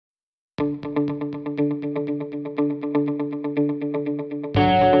And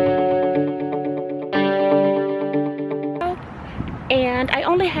I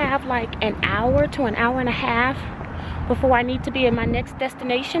only have like an hour to an hour and a half before I need to be in my next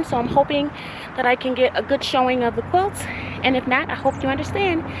destination, so I'm hoping that I can get a good showing of the quilts, and if not, I hope you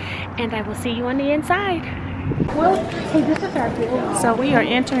understand, and I will see you on the inside. So we are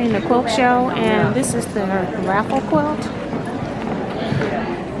entering the quilt show, and this is the raffle quilt.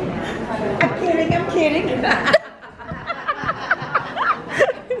 I'm kidding.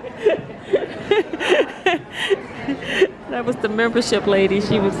 That was the membership lady.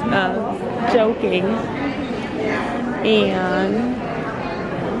 She was joking, and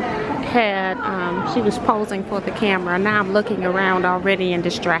had she was posing for the camera. Now I'm looking around already and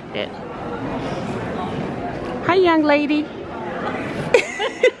distracted. Hi, young lady.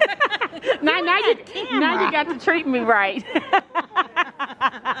 now you got to treat me right.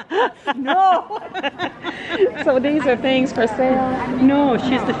 No. So these are things for sale? No,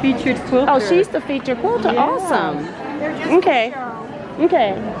 she's the featured quilter. Oh, she's the featured quilter. Yeah. Awesome. Okay.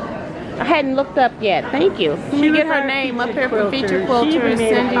 Okay. I hadn't looked up yet. Thank you. Can we get her name up here for featured quilter? Is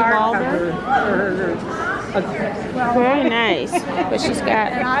Cindy Walder. Very nice. But she's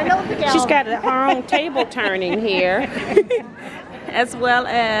got her own table turning here, as well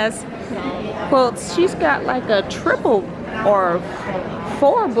as quilts. She's got like a triple or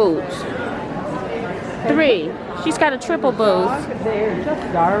 4 booths. 3. She's got a triple booth. They're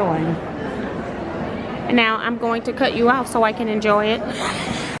just darling. And now I'm going to cut you off so I can enjoy it.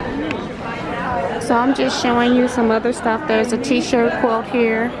 So I'm just showing you some other stuff. There's a t-shirt quilt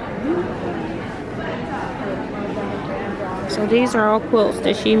here. So these are all quilts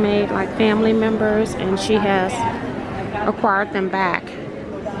that she made like family members, and she has acquired them back.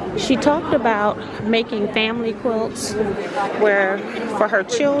 She talked about making family quilts where for her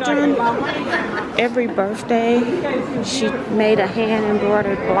children, every birthday, she made a hand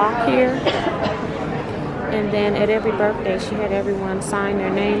embroidered block here. And then at every birthday, she had everyone sign their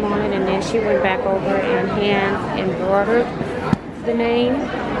name on it, and then she went back over and hand embroidered the name.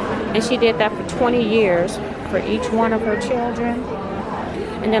 And she did that for 20 years for each one of her children.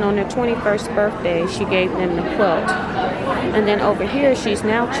 And then on their 21st birthday, she gave them the quilt. And then over here, she's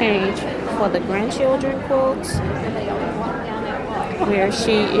now changed for the grandchildren quilts, where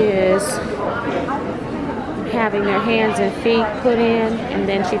she is having their hands and feet put in, and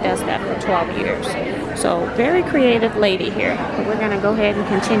then she does that for 12 years. So very creative lady here. But we're going to go ahead and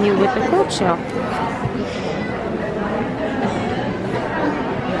continue with the quilt show.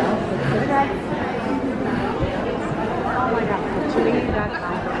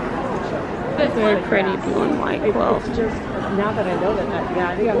 Very pretty blue and white quilt. It's just, now that I know that,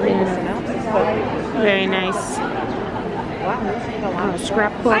 Very nice.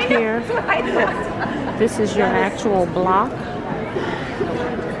 Scrap quilt here. This is your actual block.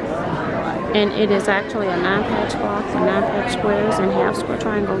 And it is actually a 9-patch block with 9-patch squares and half square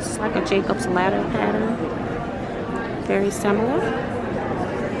triangles. It's like a Jacob's ladder pattern. Very similar.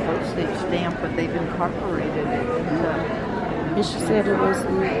 Postage stamp, but they've incorporated it. And she said it was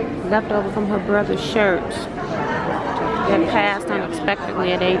left over from her brother's shirts that passed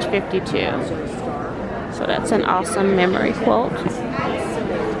unexpectedly at age 52. So that's an awesome memory quilt.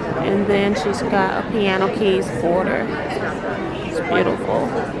 And then she's got a piano keys border. It's beautiful.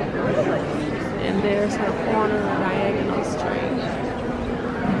 And there's her corner diagonal string.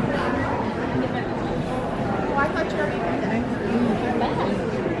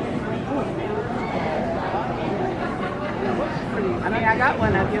 I mean, I got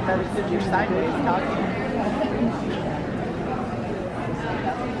one of you, but it's you're sideways talking.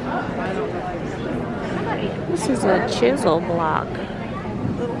 This is a chisel block.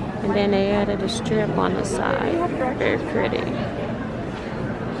 And then they added a strip on the side. Very pretty.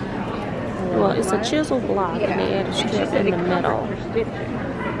 Well, it's a chisel block and they add a strip in the middle.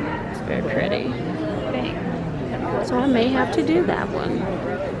 It's very pretty. So I may have to do that one.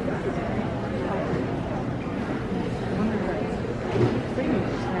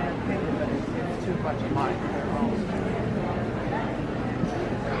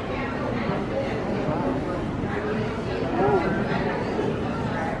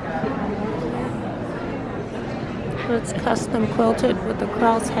 So it's custom quilted with a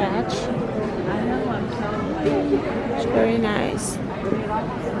cross hatch. It's very nice.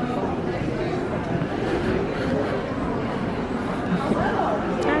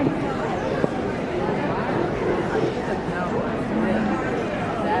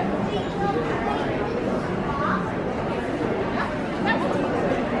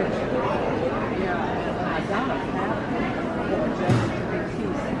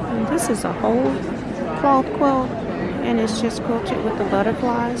 This is a whole cloth quilt, and it's just quilted with the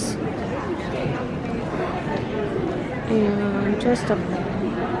butterflies. And just a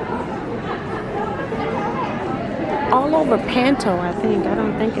all over panto, I think. I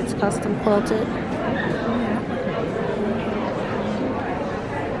don't think it's custom quilted.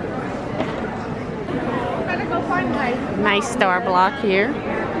 Nice star block here.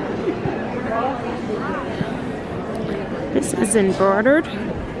 This is embroidered.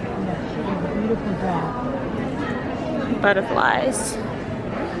 Butterflies.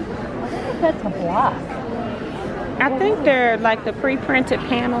 That's a block. I think they're like the pre-printed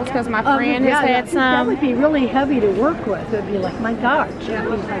panels because my friend has had some. That would be really heavy to work with. It'd be like, my gosh.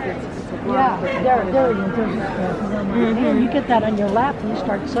 Yeah, it's a block. Yeah, there and you get that on your lap and you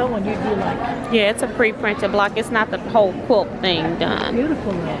start sewing, you'd be like... Yeah, it's a pre-printed block. It's not the whole quilt thing done.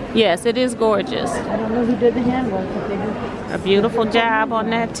 Beautiful though. Yes, it is gorgeous. I don't know who did the handwork, but they did a beautiful job on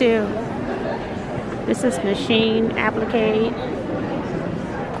that too. This is machine applique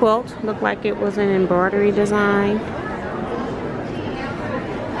quilt. Looked like it was an embroidery design.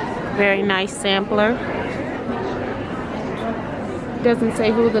 Very nice sampler. Doesn't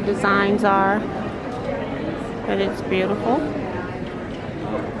say who the designs are, but it's beautiful.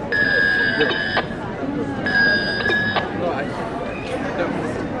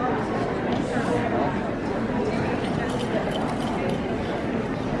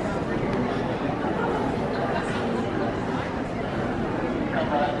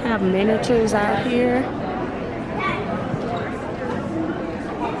 Have miniatures out here.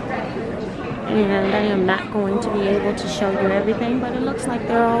 And I am not going to be able to show you everything, but it looks like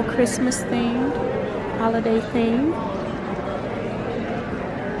they're all Christmas themed, holiday themed.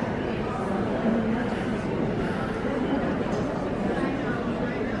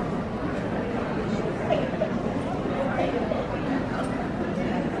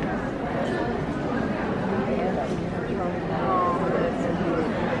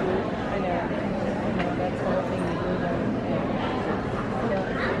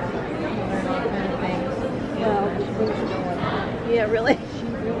 Yeah, really?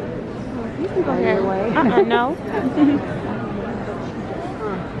 You can go your way. No.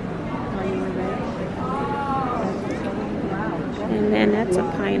 And then that's a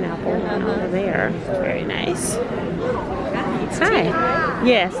pineapple one over there. Very nice. Hi.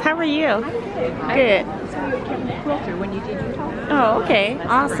 Yes, how are you? Good. So you became a quilter when you did your talk? Oh, okay.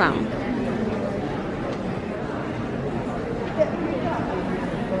 Awesome.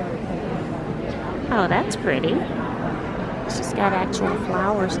 Oh, that's pretty. She's got actual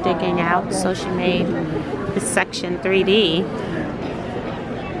flowers sticking out, so she made this section 3D.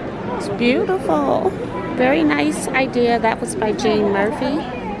 It's beautiful. Very nice idea. That was by Jean Murphy.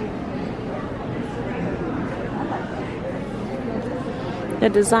 The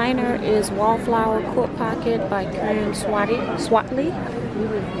designer is Wallflower Quilt Pocket by Karen Swatley.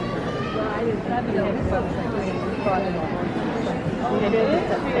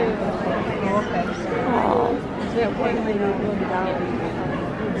 Oh. Sit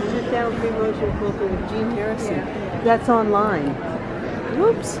down free motion quilter with Jean Harrison. That's online.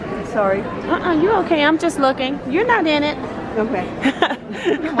 Whoops. Sorry. You're okay. I'm just looking. You're not in it. Okay.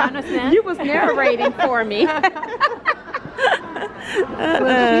 You was narrating for me. Well,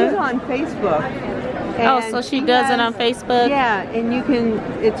 she's on Facebook. Oh, so she does it on Facebook? Yeah, and you can,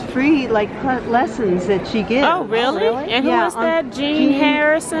 it's free, like, lessons that she gives. Oh, really? And who is that? Jean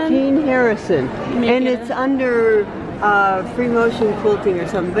Harrison? Jean Harrison. And it's under free motion quilting or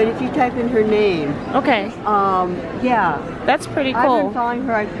something. But if you type in her name. Okay. Yeah. That's pretty cool. I've been following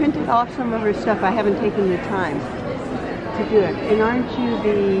her. I printed off some of her stuff. I haven't taken the time to do it. And aren't you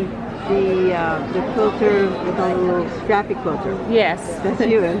the quilter with a little strappy quilter? Yes. That's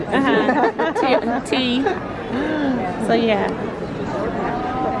you. T. So yeah.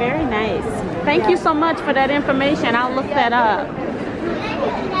 Very nice. Thank you so much for that information. I'll look that up. She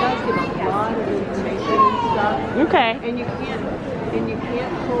does give a lot of information and stuff. Okay. And you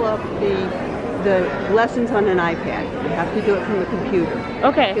can't pull up the lessons on an iPad. You have to do it from the computer.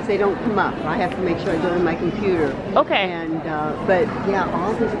 Okay. Because they don't come up. I have to make sure I do it on my computer. Okay. And but yeah,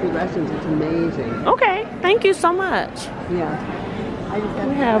 all these free lessons, it's amazing. Okay. Thank you so much. Yeah.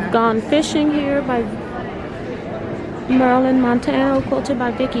 We have Gone Fishing here by Marilyn Montano, quilted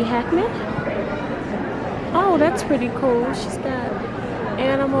by Vicki Hackman. Oh, that's pretty cool. She's got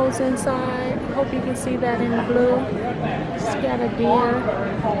animals inside. Hope you can see that in the blue. She's got a deer,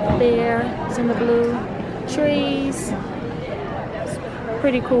 bear, it's in the blue. Trees. It's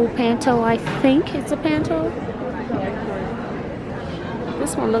pretty cool panto, I think it's a panto.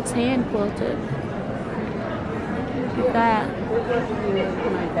 This one looks hand quilted. at that.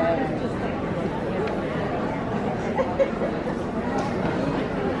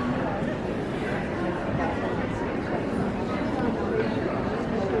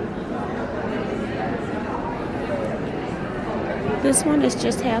 This one is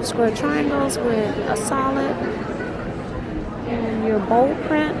just half square triangles with a solid and your bold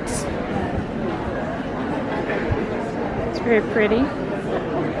prints. It's very pretty.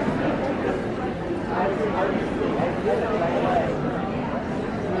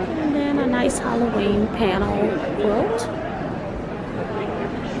 And then a nice Halloween panel quilt.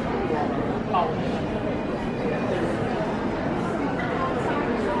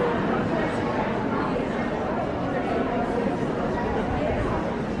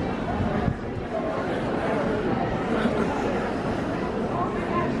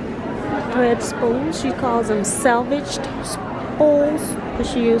 Thread spools. She calls them salvaged spools because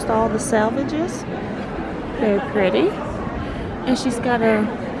she used all the salvages. Very pretty. And she's got a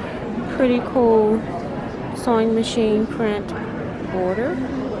pretty cool sewing machine print border.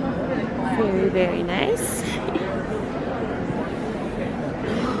 Very, very nice.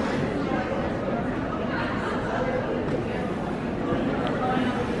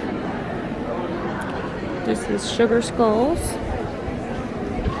 This is Sugar Skulls.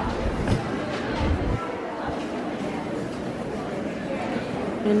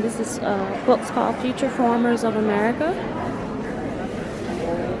 And this is quilts called Future Formers of America.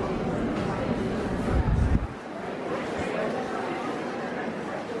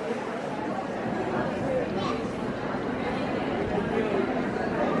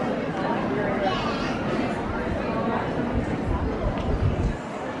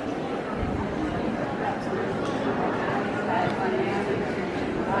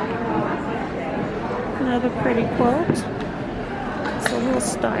 Another pretty quilt. So we'll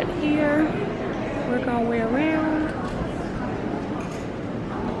start here, work our way around.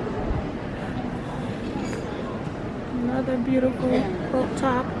 Another beautiful quilt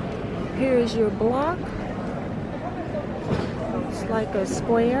top. Here is your block. It's like a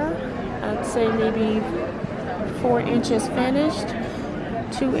square. I'd say maybe 4 inches finished,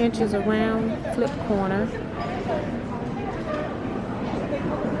 2 inches around, flip corner.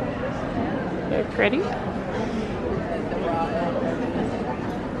 Very pretty.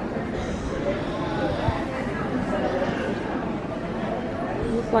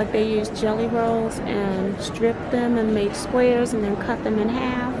 Like they used jelly rolls and stripped them and made squares and then cut them in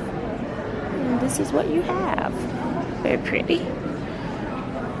half. And this is what you have. Very pretty.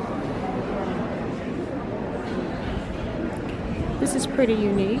 This is pretty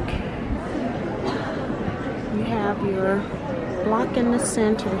unique. You have your block in the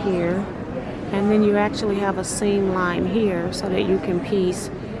center here, and then you actually have a seam line here so that you can piece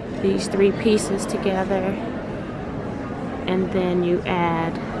these 3 pieces together. And then you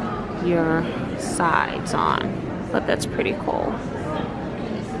add your sides on. But that's pretty cool.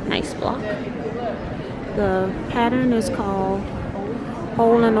 Nice block. The pattern is called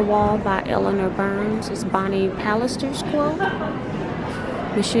Hole in the Wall by Eleanor Burns. It's Bonnie Pallister's quilt.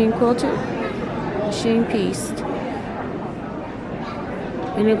 Machine quilted, machine pieced.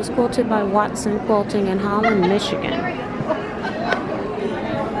 And it was quilted by Watson Quilting in Holland, Michigan.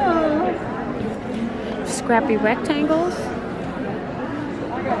 Scrappy rectangles.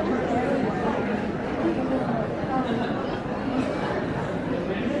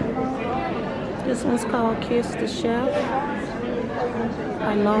 This one's called Kiss the Chef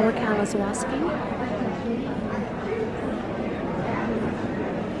by Laura Kalazowski.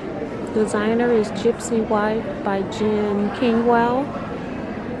 Designer is Gypsy Wife by Jen Kingwell.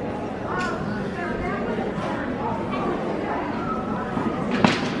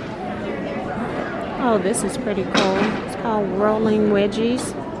 Oh, this is pretty cool. It's called Rolling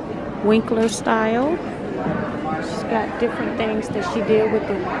Wedgies, Winkler style. She's got different things that she did with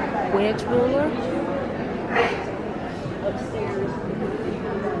the wedge ruler.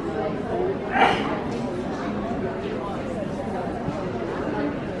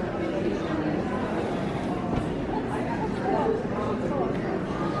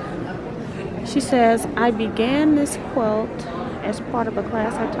 She says, I began this quilt as part of a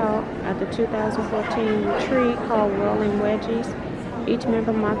class I taught at the 2014 retreat called Whirling Wedgies. Each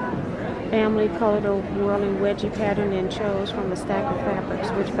member of my family colored a whirling wedgie pattern and chose from a stack of fabrics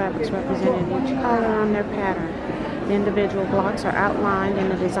which fabrics represented each color on their pattern. The individual blocks are outlined in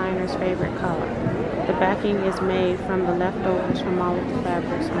the designer's favorite color. The backing is made from the leftovers from all of the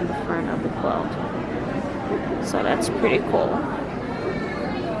fabrics on the front of the quilt. So that's pretty cool.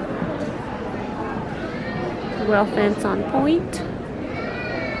 Well fence on point.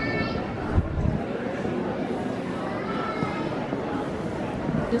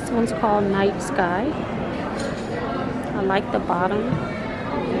 This one's called Night Sky. I like the bottom.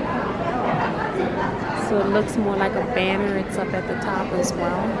 So it looks more like a banner. It's up at the top as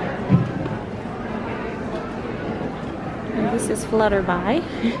well. And this is Flutterby.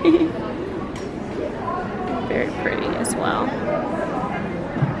 Very pretty as well.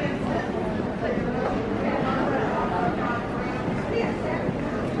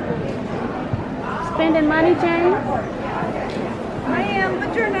 Spending money, Jane? I am,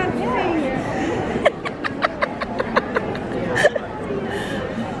 but you're not seeing it.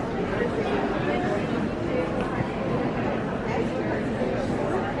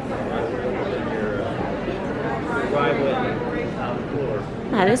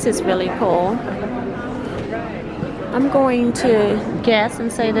 Now this is really cool. I'm going to guess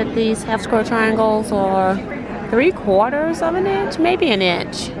and say that these half square triangles are 3/4 of an inch, maybe an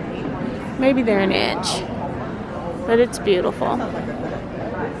inch. Maybe they're an inch. But it's beautiful.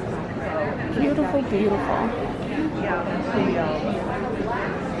 Beautiful, beautiful.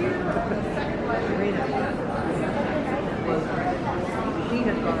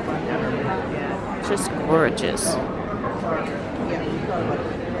 Just gorgeous.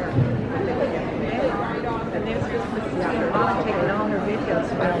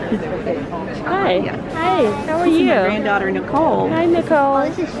 Hi. Hi. How are you? My granddaughter Nicole. Hi, Nicole.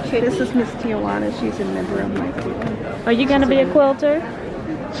 This is Miss Teajuana. She's a member of my group. Are you going to be a quilter?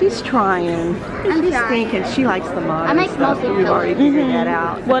 She's trying. I'm just thinking she likes the modern stuff. We've already figured that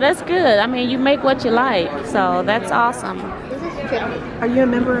out. Well, that's good. I mean, you make what you like, so that's awesome. Are you a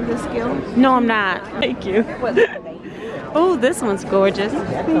member of this guild? No, I'm not. Thank you. Oh, this one's gorgeous.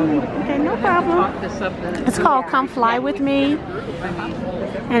 Okay, no problem. It's called Come Fly With Me,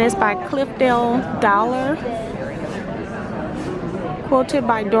 and it's by Cliffdale Dollar, quilted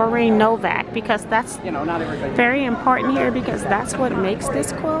by Doreen Novak, because that's very important here, because that's what makes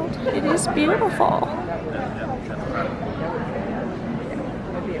this quilt. It is beautiful.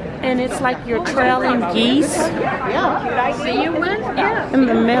 And it's like you're trailing geese in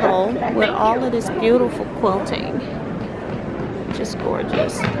the middle with all of this beautiful quilting. Just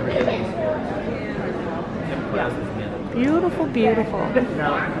gorgeous. Beautiful, beautiful.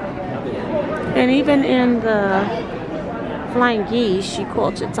 And even in the flying geese, she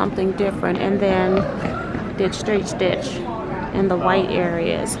quilted something different and then did straight stitch in the white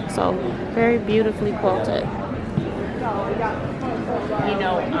areas. So very beautifully quilted. You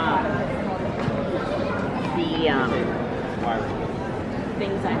know,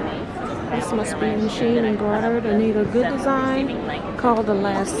 things I made. This must be machine embroidered. Anita Good Design, called The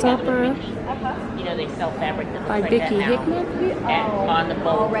Last Supper, You know, they sell fabric that by looks like Vicki that now. Hickman, And on the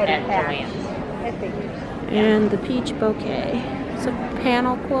boat at Joann's. and The Peach Bouquet. It's a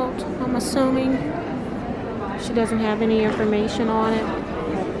panel quilt, I'm assuming. She doesn't have any information on it.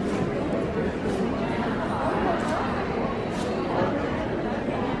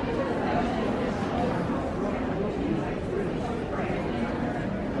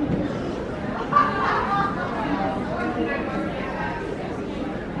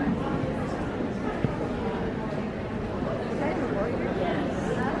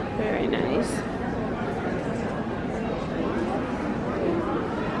 Very nice.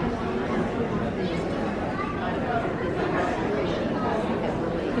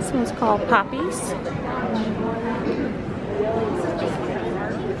 This one's called Poppies.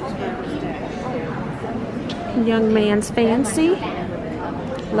 Young Man's Fancy.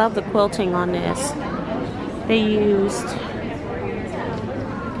 Love the quilting on this. They used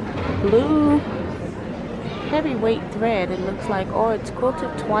blue heavyweight thread, it looks like, or it's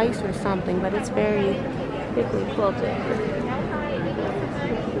quilted twice or something, but it's very thickly quilted.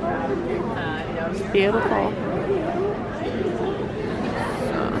 It's beautiful.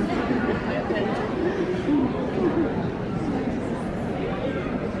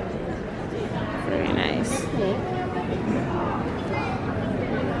 Very nice.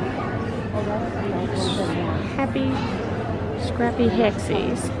 Happy Scrappy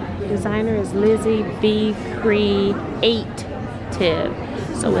Hexies. Designer is Lizzie B. Creative.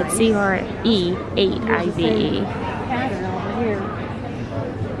 So it's C-R-E-8-I-V-E. Pattern over here.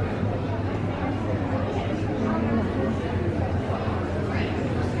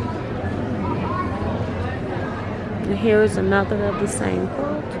 And here's another of the same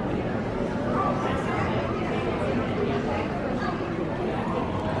quilt.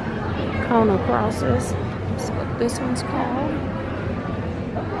 Kona crosses. That's what this one's called.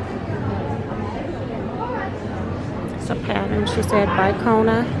 It's a pattern, she said, by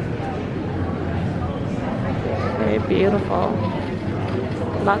Kona. Very beautiful.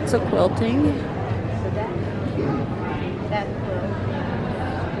 Lots of quilting.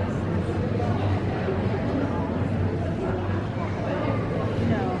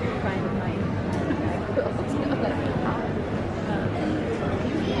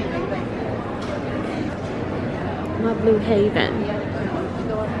 Haven.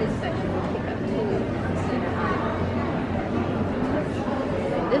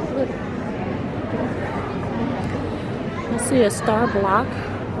 I see a star block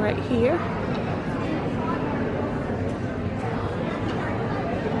right here.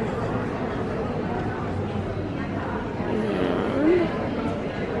 And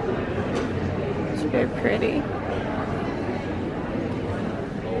it's very pretty.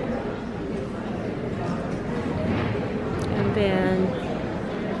 And then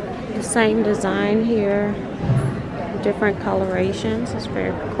the same design here, different colorations. It's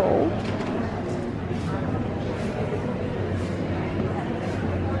very cool.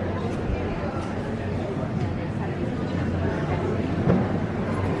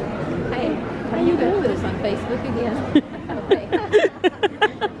 You go with us on Facebook again. Okay.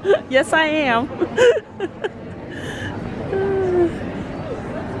 Yes, I am.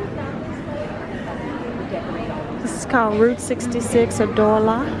 This is called Route 66 of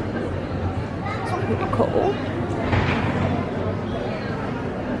Dorla. It's pretty cool.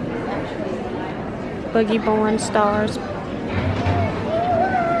 Boogie Born stars.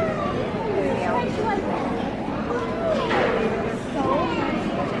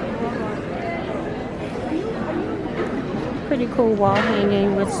 Pretty cool wall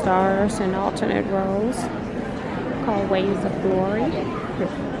hanging with stars and alternate rows called Waves of Glory.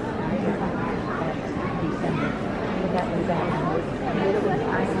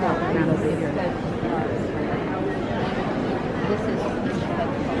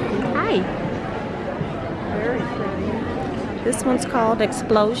 Hi. This one's called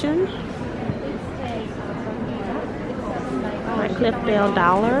Explosion by Cliffdale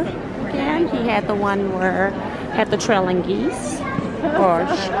Dollar. Again, he had the one where had the trailing geese, or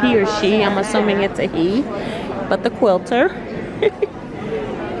he or she, I'm assuming it's a he, but the quilter.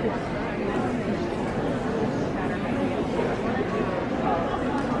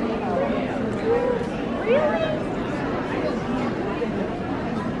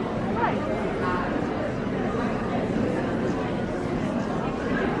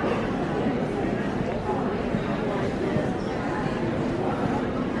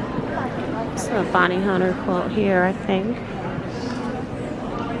 A Bonnie Hunter quilt here, I think.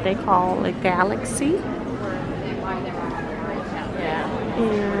 They call it Galaxy.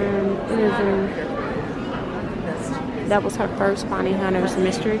 And that was her first Bonnie Hunter's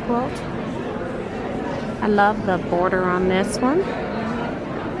mystery quilt. I love the border on this one.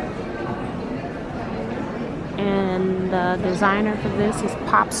 And the designer for this is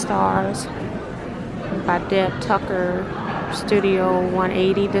Pop Stars by Deb Tucker, Studio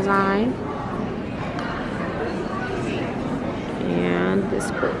 180 design. And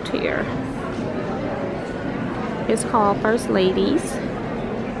this quilt here is called First Ladies,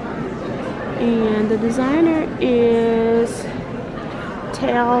 and the designer is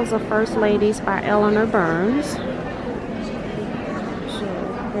Tales of First Ladies by Eleanor Burns. So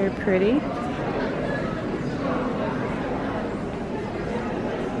very pretty.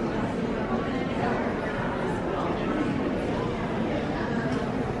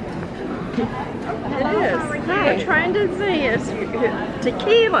 We're trying to see it's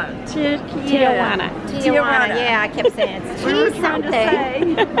tequila. Tijuana. Tijuana. Yeah, I kept saying it's We were trying to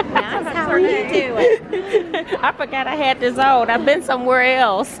say. That's how you do it. I forgot I had this on. I've been somewhere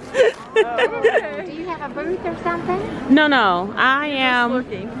else. Okay. Do you have a booth or something? No. I am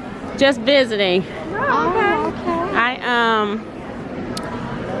Looking. just visiting. Oh, okay. Okay. I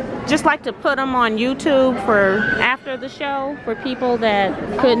just like to put them on YouTube for after the show for people that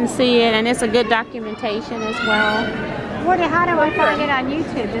couldn't see it, and it's a good documentation as well. How do I find it on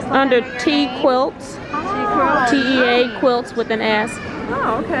YouTube? Just look Under your name? TeaQuilts, TEA Quilts with an S.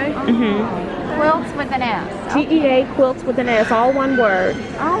 Oh, okay. Quilts with an S. TEA Quilts with an S, all one word.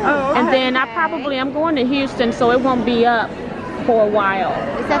 Oh, And then I'm going to Houston, so it won't be up for a while.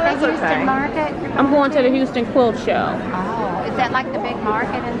 Is that the that's Houston okay. market? I'm going to the Houston Quilt Show. Oh, is that like the big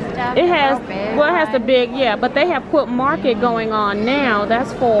market and stuff? It The has, real big well, it has the one? big, yeah, but they have Quilt Market going on now.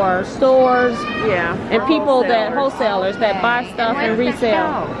 That's for stores yeah. and people that, wholesalers that buy stuff and When's the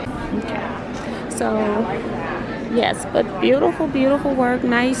resell. show? So, yes, but beautiful, beautiful work,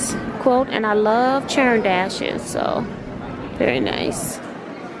 nice quilt, and I love churn dashes, so very nice.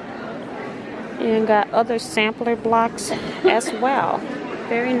 And got other sampler blocks as well.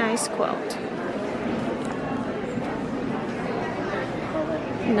 Very nice quilt.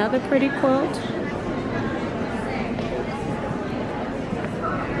 Another pretty quilt.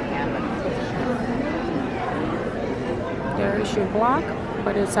 There's your block,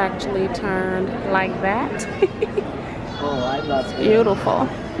 but it's actually turned like that. Oh, I love it. Beautiful.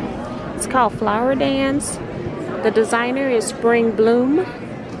 It's called Flower Dance The designer is Spring Bloom.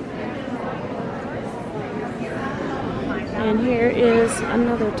 And here is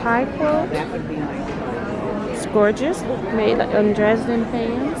another tie quilt. It's gorgeous, made in Dresden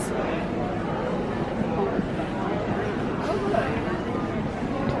fans.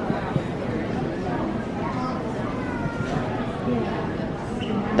 Yeah.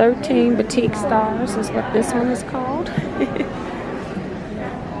 13 Batik Stars is what this one is called.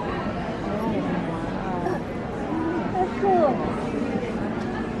 That's cool.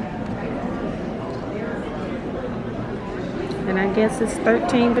 And I guess it's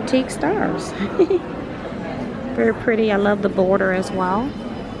 13 Batik Stars. Very pretty. I love the border as well.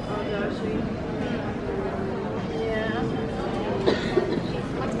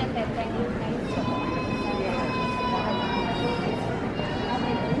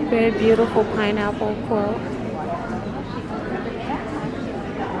 Very beautiful pineapple quilt.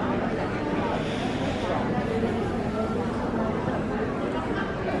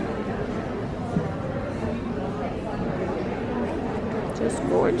 Just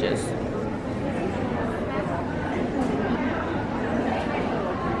gorgeous.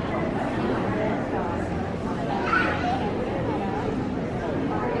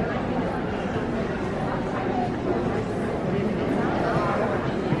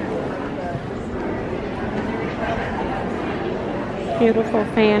 Beautiful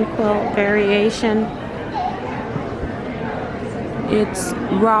fan quilt variation. It's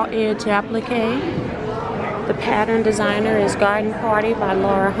raw edge applique. The pattern designer is Garden Party by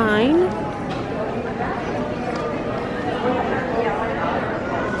Laura Hine.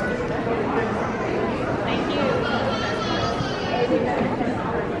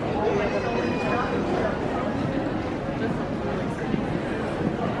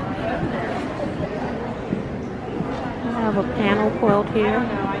 I have a panel quilt here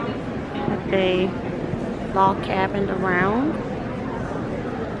that they log cabined around.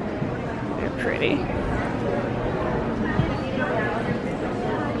 They're pretty.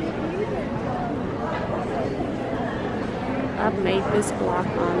 I've made this block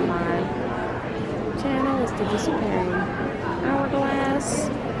on my channel. It's the disappearing hourglass.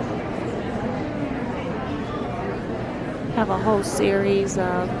 Have a whole series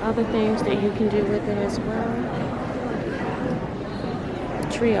of other things that you can do with it as well.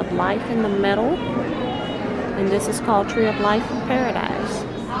 Tree of Life in the middle, and this is called Tree of Life in Paradise.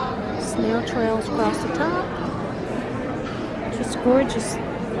 Snail trails across the top. Just gorgeous.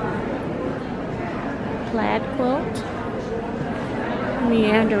 Plaid quilt.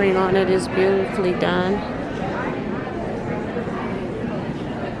 Meandering on it is beautifully done.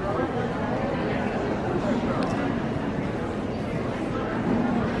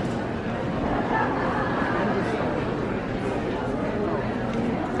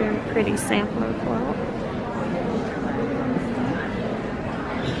 Very pretty sampler quilt.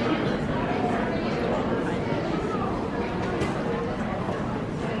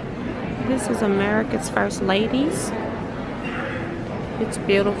 This is America's First Ladies. It's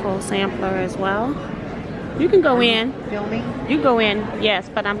beautiful sampler as well. You can go in. Filming? You go in, yes,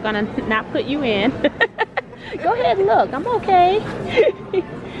 but I'm gonna not put you in. Go ahead and look, I'm okay.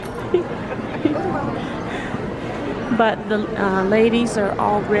 But the ladies are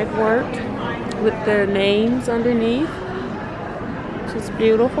all red worked with their names underneath, which is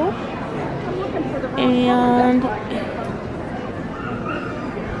beautiful. And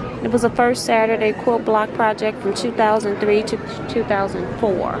it was a first Saturday quilt block project from 2003 to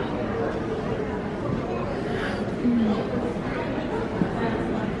 2004.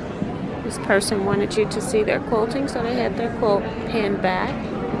 This person wanted you to see their quilting, so they had their quilt pinned back.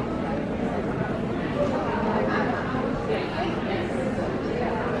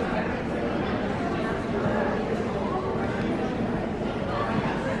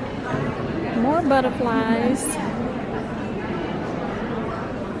 More butterflies.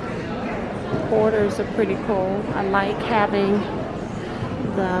 Borders are pretty cool. I like having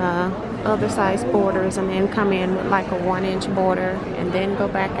the other size borders and then come in with like a 1-inch border and then go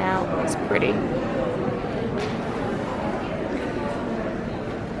back out. It's pretty.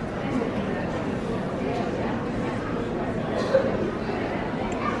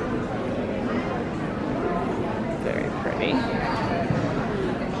 Very pretty.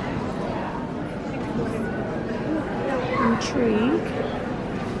 Intrigue.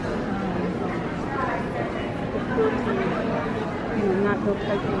 Not go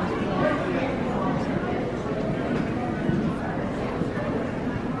pregnant.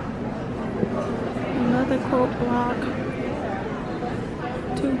 Another quilt block.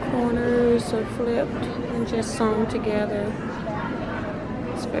 2 corners are flipped and just sewn together.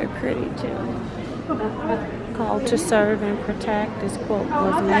 It's very pretty too. called To Serve and Protect. This quilt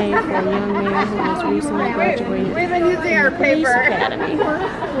was made for a young man who has recently graduated from the police academy.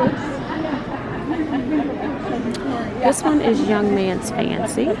 This one is Young Man's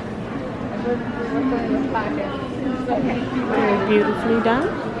Fancy. Very beautifully done.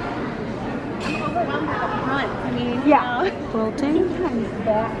 Yeah. Quilting.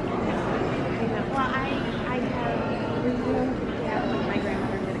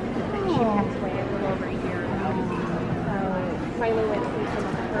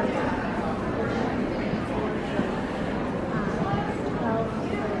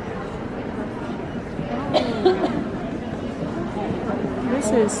 This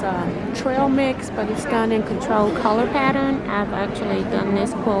is trail mix, but it's done in controlled color pattern. I've actually done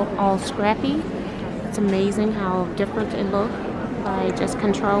this quilt all scrappy. It's amazing how different it looks by just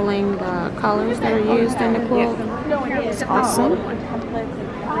controlling the colors that are used in the quilt. It's awesome.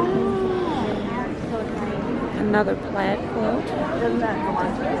 Another plaid quilt.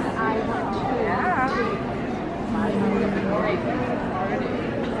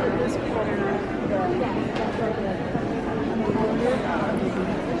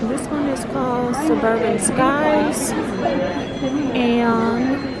 This one is called Suburban Skies,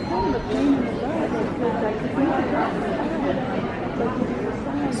 and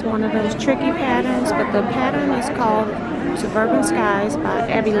it's one of those tricky patterns, but the pattern is called Suburban Skies by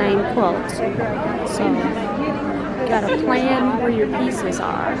Abby Lane Quilts. So you gotta plan where your pieces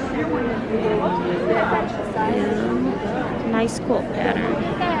are. And nice quilt pattern.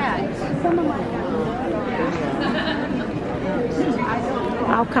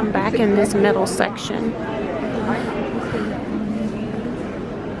 I'll come back in this middle section.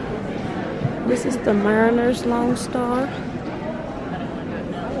 This is the Mariner's Lone Star. And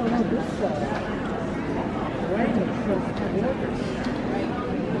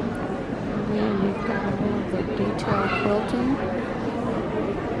then you've got all of the detailed quilting.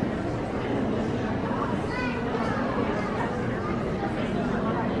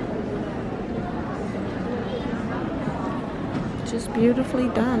 Just beautifully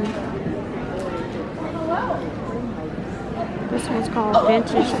done. This one's called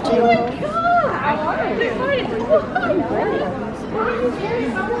Vintage Too.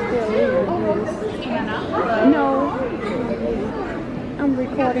 No, I'm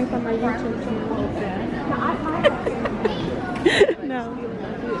recording for my YouTube channel. No.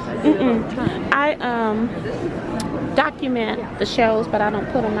 I document the shows, but I don't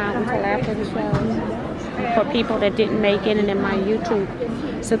put them out until after the shows. For people that didn't make it, and then my YouTube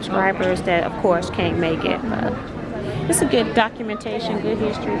subscribers that of course can't make it, but it's a good documentation, good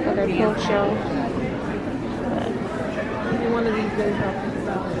history for their quilt show. One of these days I'll think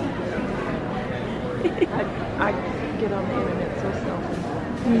about it. I get on the internet so seldom.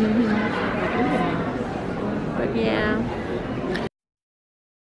 But yeah.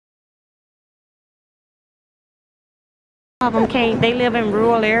 Some of them can't, they live in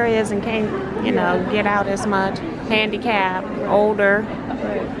rural areas and can't, you know, get out as much. Handicapped, older.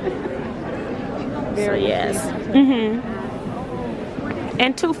 So yes.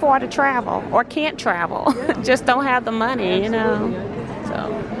 And too far to travel, or can't travel. Just don't have the money, you know.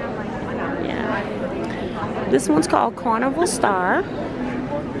 So yeah. This one's called Carnival Star.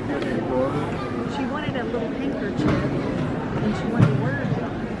 She wanted a little handkerchief and she wanted to wear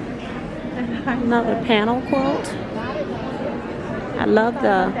it. Another panel quilt. I love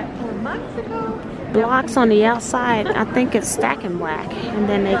the blocks on the outside. I think it's stack and whack, and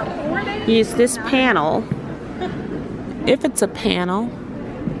then they use this panel. If it's a panel,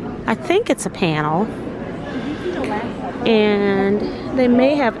 I think it's a panel, and they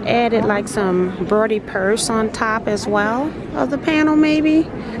may have added like some broody purse on top as well of the panel, maybe.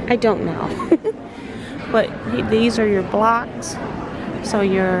 I don't know. But these are your blocks. So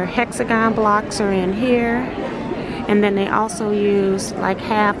your hexagon blocks are in here. And then they also use like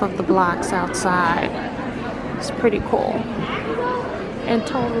half of the blocks outside. It's pretty cool. And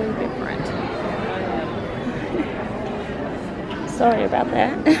totally different. Sorry about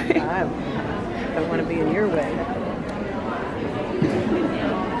that. I don't want to be in your way.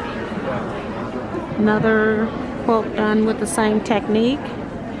 Another quilt done with the same technique.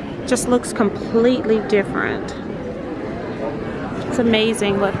 Just looks completely different. It's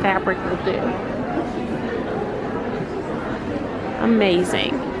amazing what fabric will do.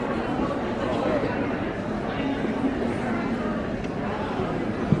 Amazing.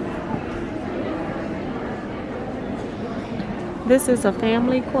 This is a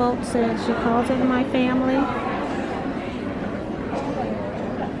family quilt, so she calls it My Family.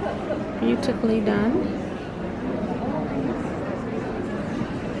 Beautifully done.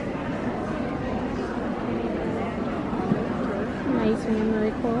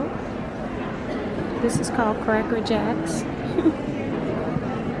 family quilt. This is called Cracker Jacks.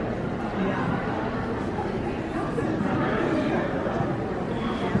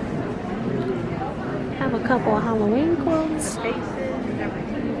 Have a couple of Halloween quilts.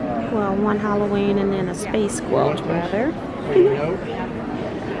 Well, one Halloween and then a space quilt, rather.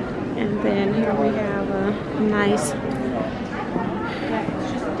 And then here we have a nice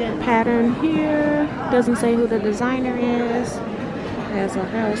pattern here. Doesn't say who the designer is. Has a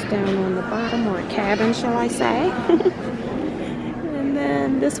house down on the bottom, or a cabin, shall I say. And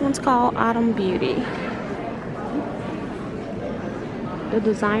then this one's called Autumn Beauty. The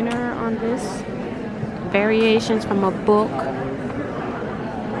designer on this, variations from a book,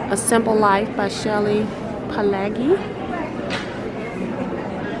 A Simple Life by Shelley Palagi.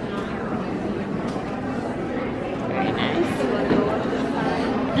 Very nice.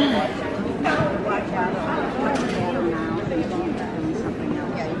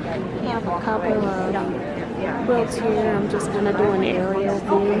 I have a couple of quilts here. I'm just going to do an aerial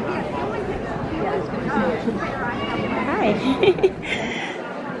view. Hi.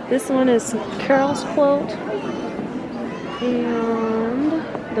 This one is Carol's quilt. And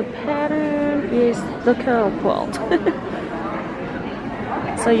the pattern is the Carol quilt.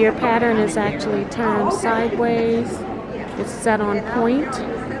 So your pattern is actually turned sideways. It's set on point,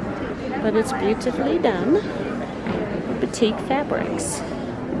 but it's beautifully done. Batik fabrics.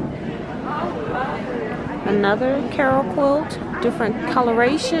 Another Carol quilt, different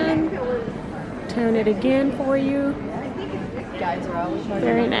coloration. Turn it again for you.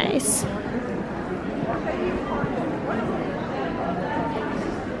 Very nice.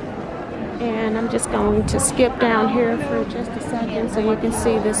 And I'm just going to skip down here for just a second so you can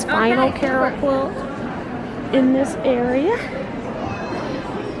see this final Carol quilt in this area.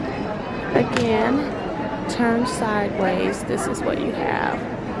 Again, turned sideways. This is what you have.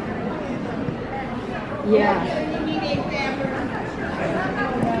 Yeah.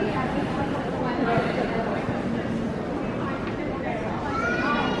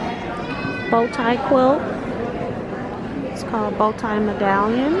 Bow tie quilt. It's called Bow Tie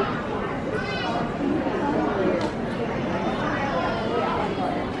Medallion.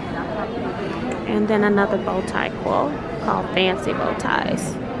 And then another bow tie quilt called Fancy Bow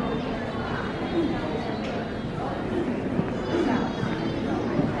Ties.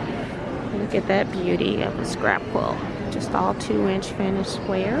 Look at that beauty of a scrap quilt. Just all 2-inch finished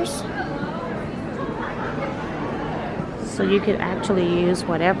squares. So you could actually use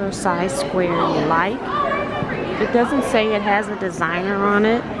whatever size square you like. It doesn't say it has a designer on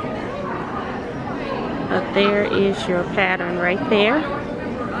it, but there is your pattern right there.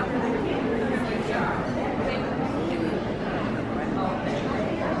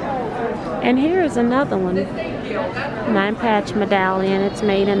 And here is another one, 9-patch medallion. It's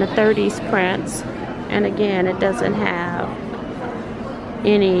made in the 30s prints, and again, it doesn't have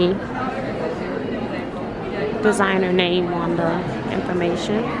any designer name on the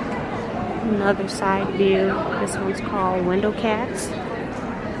information. Another side view. This one's called Window Cats.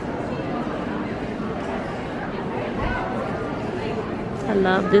 I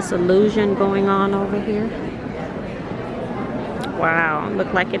love this illusion going on over here. Wow,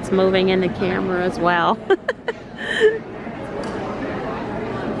 look like it's moving in the camera as well.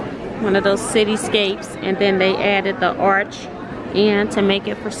 One of those cityscapes, and then they added the arch in to make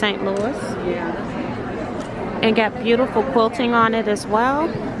it for St. Louis. Yeah. And got beautiful quilting on it as well.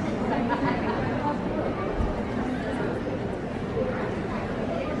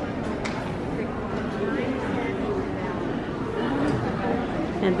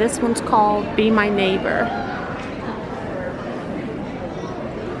 And this one's called Be My Neighbor.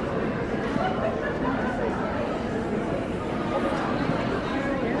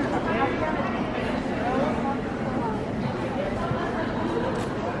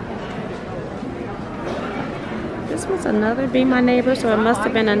 This was another Be My Neighbor, so it must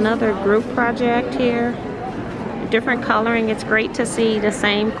have been another group project here. Different coloring. It's great to see the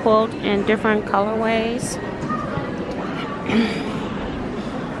same quilt in different colorways.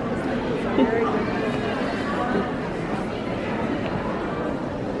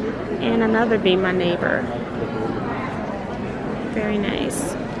 And another Be My Neighbor. Very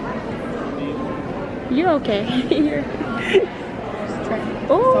nice. You okay?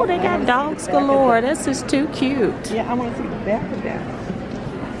 Oh, they got dogs galore. This is too cute. Yeah, I want to see the back of that.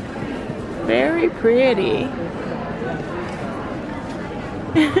 Very pretty.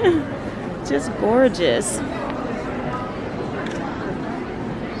 Just gorgeous.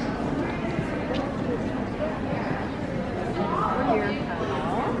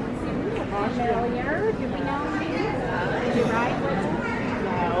 Familiar? Do we know him? Is he right?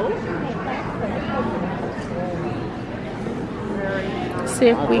 see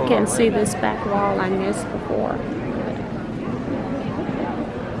if we can see this back wall I missed before.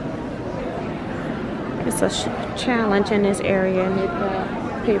 It's a challenge in this area, and they've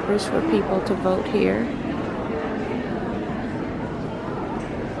got papers for people to vote here.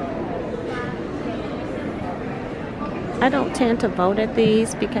 I don't tend to vote at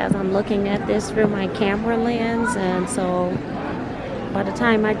these because I'm looking at this through my camera lens, and so by the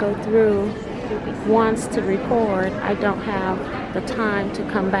time I go through once to record, I don't have the time to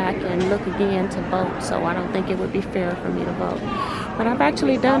come back and look again to vote, so I don't think it would be fair for me to vote. But I've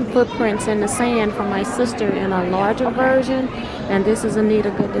actually done footprints in the sand for my sister in a larger version, and this is a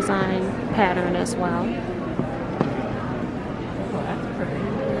good design pattern as well.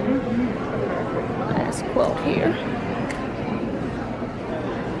 Last quilt here.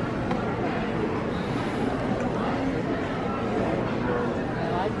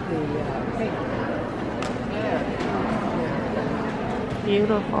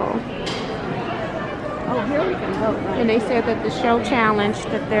 Beautiful. Oh, here we can vote. Right? And they said that the show challenge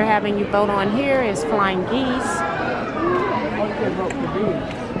that they're having you vote on here is flying geese. Vote for these.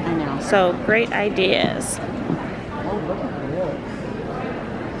 I know. So great ideas. Oh, look at this.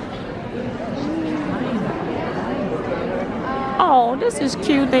 Oh, this is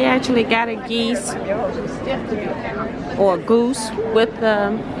cute. They actually got a geese or a goose with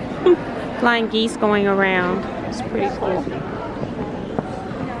the flying geese going around. It's pretty cool.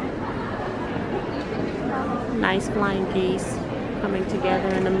 Nice flying geese coming together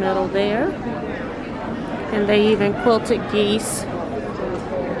in the middle there. And they even quilted geese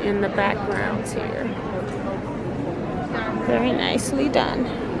in the backgrounds here. Very nicely done.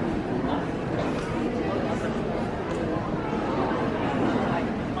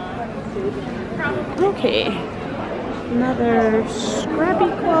 Okay, another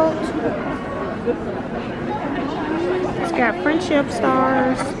scrappy quilt. It's got friendship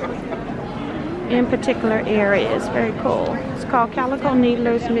stars in particular areas. Very cool. It's called Calico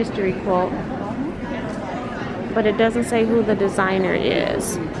Needler's Mystery Quilt, but it doesn't say who the designer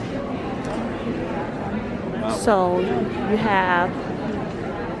is. So you have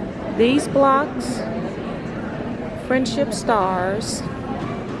these blocks, friendship stars,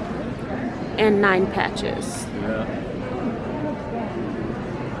 and 9 patches.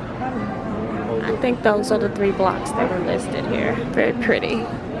 I think those are the 3 blocks that are listed here. Very pretty.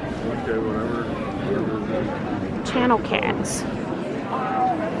 Channel cats.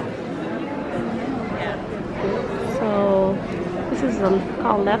 So this is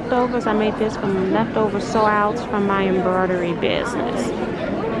called leftovers. I made this from leftover sew outs from my embroidery business.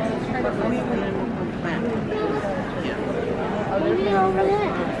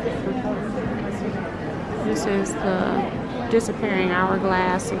 This is the disappearing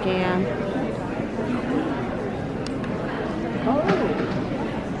hourglass again.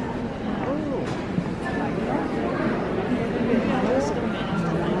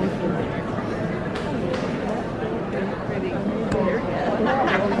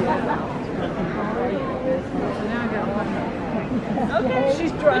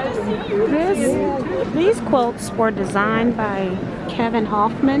 These quilts were designed by Kevin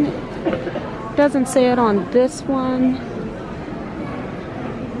Hoffman. Doesn't say it on this one.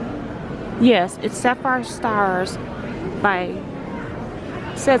 Yes, it's Sapphire Stars by,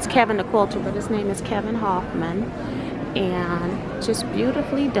 says Kevin the Quilter, but his name is Kevin Hoffman, and just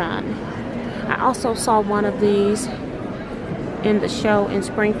beautifully done. I also saw one of these in the show in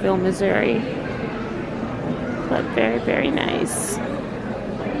Springfield, Missouri, but very, very nice.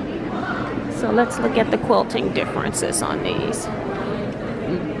 So let's look at the quilting differences on these.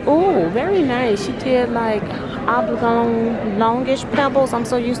 Oh, very nice. She did like oblong, longish pebbles. I'm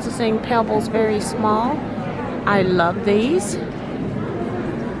so used to seeing pebbles very small. I love these.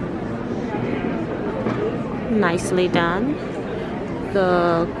 Nicely done.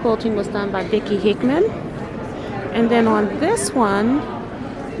 The quilting was done by Vicki Hickman. And then on this one,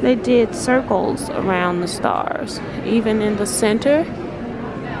 they did circles around the stars, even in the center.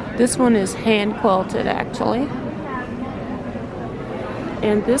 This one is hand quilted actually.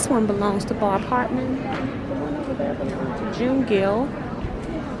 And this one belongs to Barb Hartman. The one over there belongs to June Gill.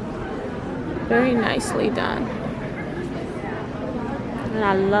 Very nicely done. And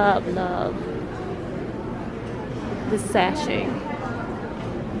I love, love the sashing.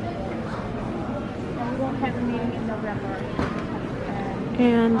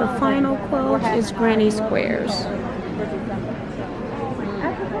 And the final quilt is Granny Squares.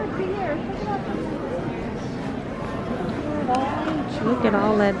 Look at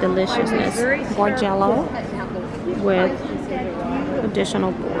all that deliciousness. More jello with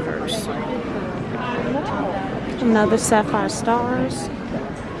additional borders. Another Sapphire Stars.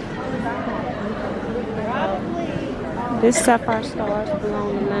 This Sapphire Stars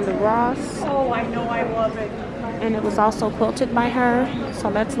belonged to Linda Ross. Oh, I know, I love it. And it was also quilted by her. So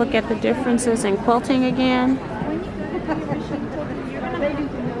let's look at the differences in quilting again.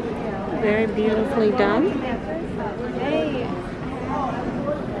 Very beautifully done. Hey.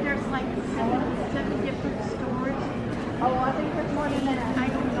 There's like 7 different stores. Oh, I think there's more than that. I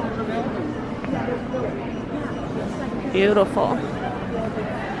don't know. Beautiful.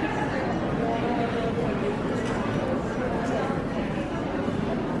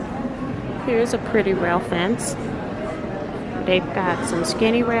 Here's a pretty rail fence. They've got some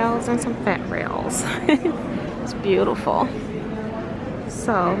skinny rails and some fat rails. It's beautiful.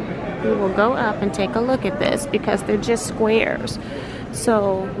 So we will go up and take a look at this because they're just squares.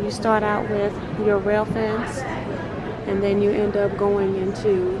 So you start out with your rail fence and then you end up going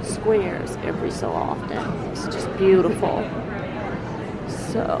into squares every so often. It's just beautiful.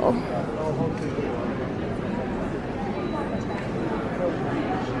 So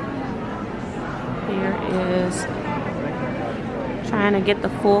here is trying to get the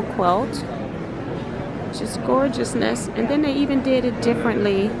full quilt. Just gorgeousness. And then they even did it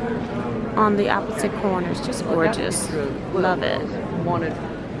differently on the opposite corners. Just gorgeous. Love it. Wanted.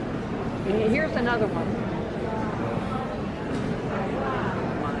 Here's another one.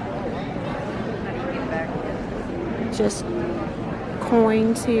 Just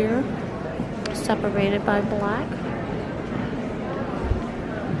coins here, separated by black.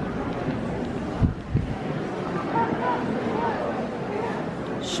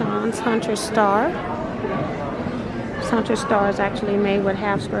 Sean's Hunter Star. Hunter Star is actually made with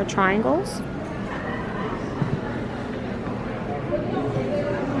half square triangles.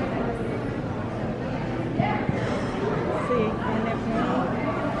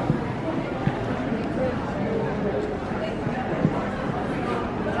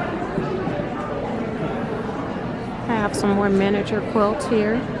 I have some more miniature quilts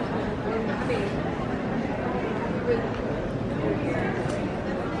here.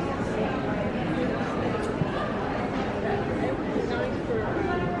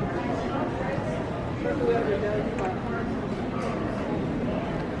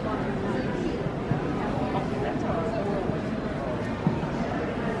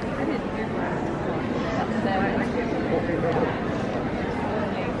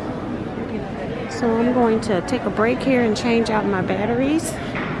 So I'm going to take a break here and change out my batteries,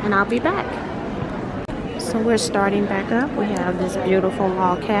 and I'll be back. So we're starting back up. We have this beautiful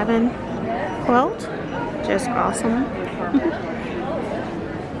log cabin quilt. Just awesome.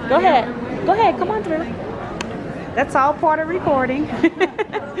 Go ahead. Go ahead. Come on through. That's all part of recording. I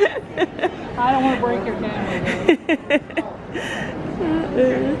don't want to break your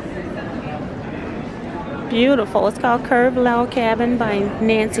camera. Beautiful. It's called Curved Log Cabin by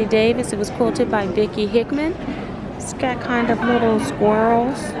Nancy Davis. It was quilted by Vicki Hickman. It's got kind of little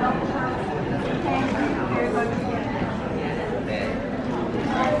squirrels.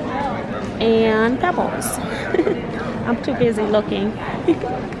 And pebbles. I'm too busy looking. She's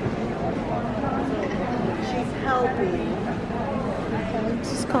helping.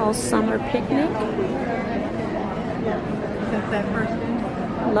 This is called Summer Picnic. That's that first one.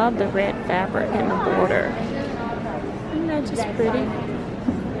 Love the red fabric and the border. Isn't that just pretty?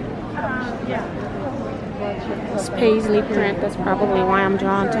 It's paisley print. That's probably why I'm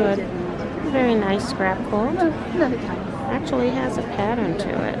drawn to it. Very nice scrap quilt. Actually has a pattern to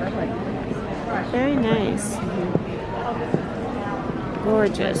it. Very nice.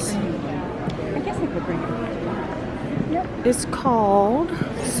 Gorgeous. I guess I could bring it. Yep. It's called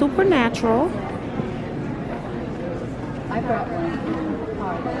Supernatural. I brought one.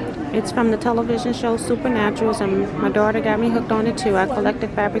 It's from the television show Supernaturals, and my daughter got me hooked on it too. I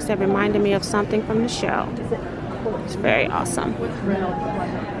collected fabrics that reminded me of something from the show. It's very awesome.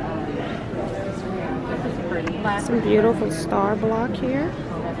 Some beautiful star block here.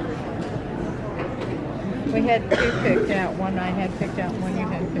 We had 2 picked out. One I had picked out, one you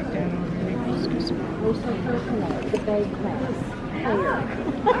had picked out.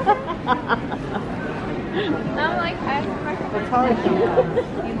 I'm like, It's hard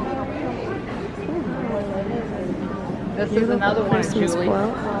This is another one, Christmas Julie.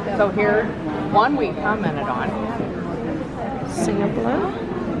 quilt. So here, one we commented on. Sampler.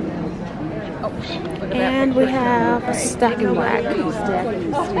 Oh, look at that And we picture. have a stacking black.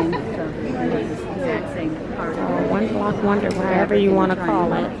 Or one block wonder, whatever you want to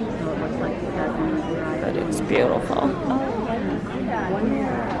call it. But it's beautiful.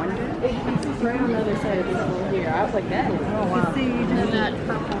 I was like, that is, oh wow.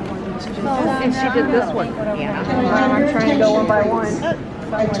 And she did this one. Yeah. I'm trying to go one by one.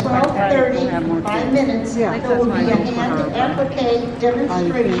 At 12:30, 5 minutes, there will be a hand applique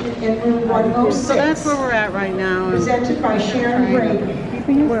demonstration in room 106. So that's where we're at right now. Presented by Sharon Brady.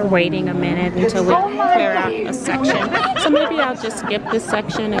 We're waiting a minute until we clear out a section. So maybe I'll just skip this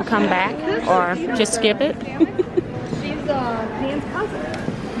section and come back, or just skip it. She's Dan's cousin.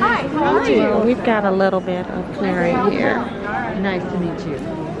 Hi, how are you? Well, we've got a little bit of clearing here. Nice to meet you.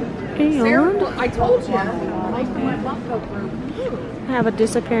 And I told you. I have a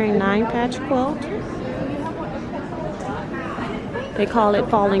disappearing 9-patch quilt. They call it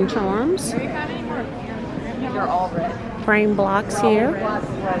Falling Charms. They're all red. Frame blocks here.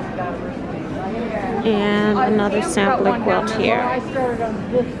 And another sampler quilt here.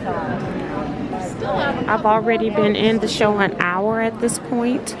 I've already been in the show an hour at this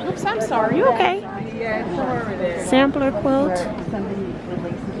point. Oops, I'm sorry. You okay? Sampler quilt.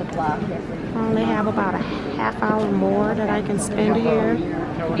 I only have about a half hour more that I can spend here.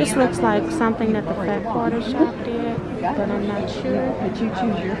 This looks like something that the Fat Quarter shop did, but I'm not sure. But you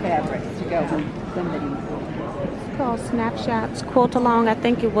choose your fabrics to go with somebody's. It's called Snapshots Quilt Along. I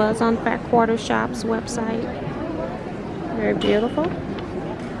think it was on Fat Quarter Shop's website. Very beautiful.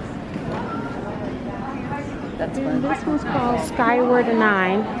 That's And this one's called Skyward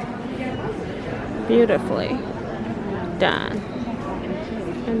 9. Beautifully done.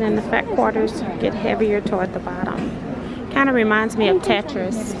 And then the fat quarters get heavier toward the bottom. Kind of reminds me of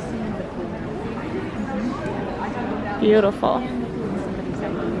Tetris. Beautiful.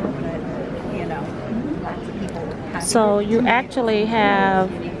 So you actually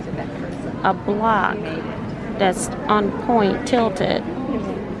have a block that's on point tilted,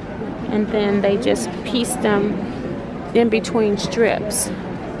 and then they just piece them in between strips.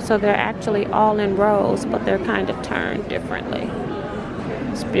 So they're actually all in rows, but they're kind of turned differently.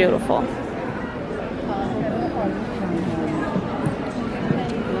 It's beautiful.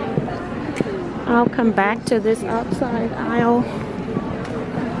 I'll come back to this outside aisle.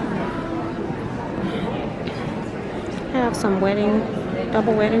 Have some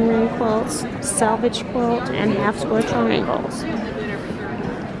double wedding ring quilts, salvage quilt, and half square triangles.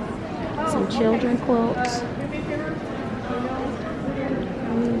 Some children quilts.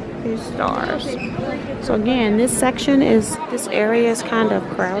 These stars. So again, this area is kind of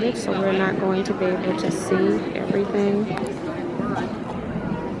crowded, so we're not going to be able to see everything.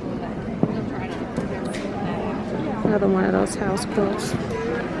 Another one of those house quilts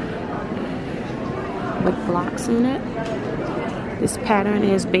with blocks in it. This pattern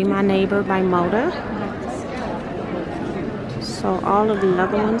is Be My Neighbor by Moda. So all of the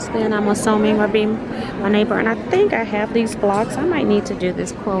other ones then I'm assuming are Be My Neighbor. And I think I have these blocks. I might need to do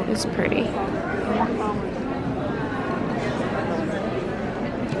this quilt. It's pretty.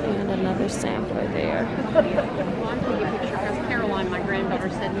 And another sampler there. Caroline, my granddaughter,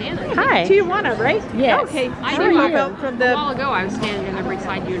 said, Nana. Hi. Tijuana, right? Yes. Okay. I How knew are you. you? A while ago, I was standing there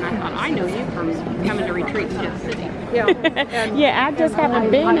beside you, and I thought, I know you from coming to retreat in Jeff City. Yeah. Yeah, I just haven't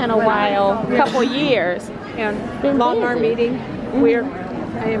been in a while, a couple years. And Been long arm busy. meeting.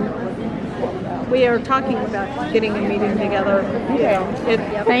 We are talking about getting a meeting together. You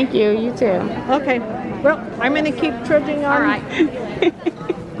know, Thank you. You too. okay. Well, I'm going to keep trudging on. All right.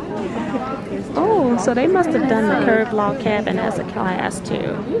 Oh, so they must have done the curved log cabin as a class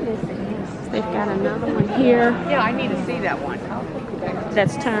too. They've got another one here Yeah, I need to see that one.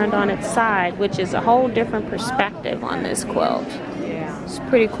 that's turned on its side, which is a whole different perspective on this quilt. It's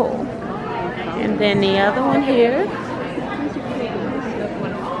pretty cool. And then the other one here.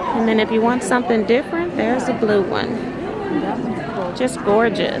 And then if you want something different, there's a blue one. Just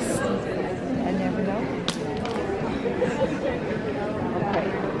gorgeous.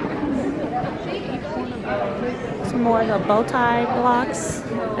 Some more of the bow tie blocks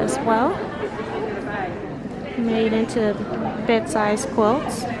as well. Made into bed-size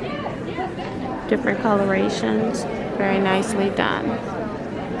quilts. Different colorations. Very nicely done.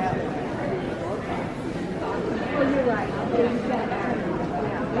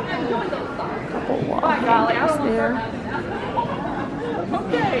 Couple wall hangers there.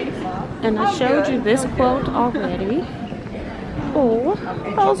 And I showed you this quilt already. Oh,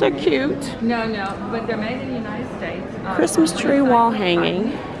 those are cute. No, but they're made in the United States. Christmas tree wall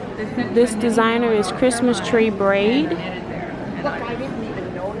hanging. This designer is Christmas Tree Braid.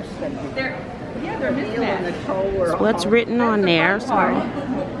 They're mismatched. That's what's written on there. So.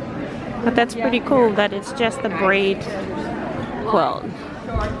 But that's pretty cool that it's just the braid quilt.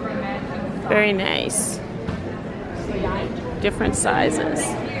 Very nice. Different sizes.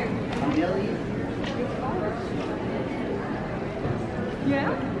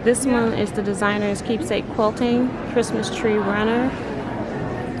 This one is the designer's keepsake quilting, Christmas tree runner.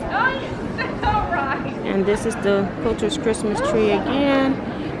 And this is the Quilter's Christmas tree again.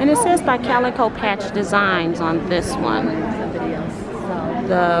 And it says by Calico Patch Designs on this one.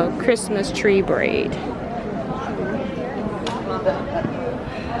 The Christmas tree braid.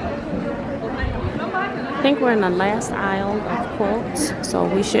 I think we're in the last aisle of quilts, so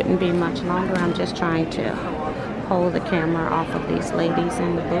we shouldn't be much longer. I'm just trying to hold the camera off of these ladies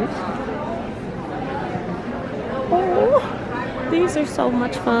in the booth. Oh, these are so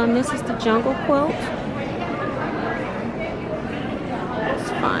much fun. This is the jungle quilt. It's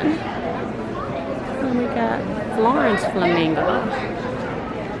fun. And we got Florence Flamingo.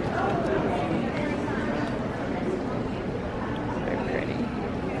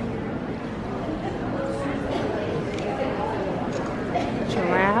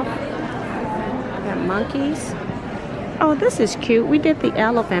 Monkeys. Oh, this is cute. We did the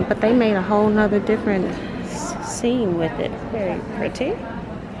elephant, but they made a whole nother different scene with it. Very pretty.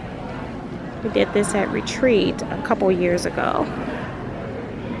 We did this at Retreat a couple years ago.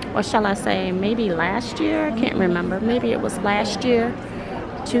 Or shall I say, maybe last year? I can't remember. Maybe it was last year,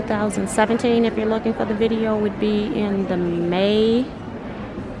 2017. If you're looking for the video, would be in the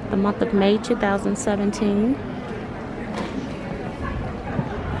month of May 2017.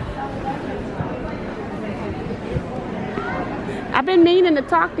 I've been meaning to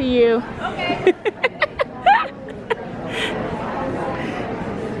talk to you. Okay.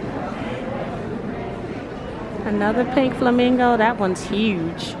 Another pink flamingo. That one's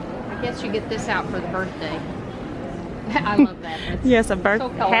huge. I guess you get this out for the birthday. I love that. It's yes, a so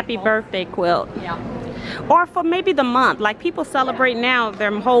happy birthday quilt. Yeah. Or for maybe the month. Like people celebrate now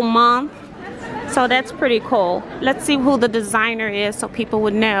their whole month. So that's pretty cool. Let's see who the designer is so people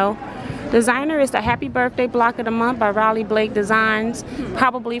would know. Designer is the Happy Birthday Block of the Month by Riley Blake Designs.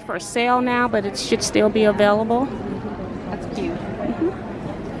 Probably for sale now, but it should still be available. That's cute.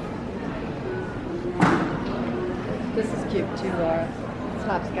 This is cute too, Laura. It's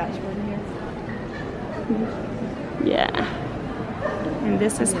hopscotch one here. Yeah. And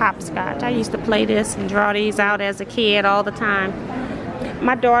this is hopscotch. I used to play this and draw these out as a kid all the time.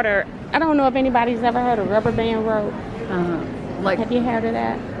 My daughter, I don't know if anybody's ever heard of rubber band rope. Like, have you heard of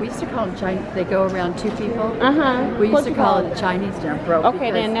that? We used to call them Chinese. They go around two people. What We used to you call it a Chinese jump rope.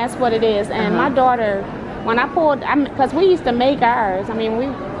 Okay, then that's what it is. And my daughter, when I pulled, because we used to make ours. I mean, we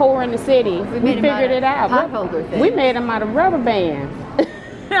poor in the city. We figured it out. Potholder thing. We made them out of rubber bands.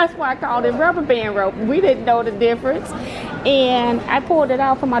 That's why I called it rubber band rope. We didn't know the difference. And I pulled it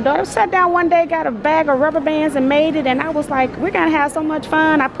out for my daughter. Sat down one day, got a bag of rubber bands and made it. And I was like, we're going to have so much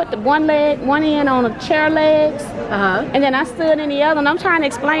fun. I put the one end on the chair legs. And then I stood in the other. And I'm trying to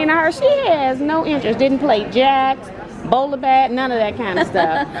explain to her, she has no interest. Didn't play jacks, bowler bat, none of that kind of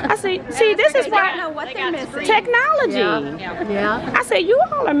stuff. I see, this is why. I know what they're missing. Technology. Yeah. I said, you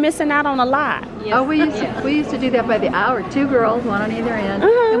all are missing out on a lot. Yes. Oh, we used to do that by the hour. Two girls, one on either end.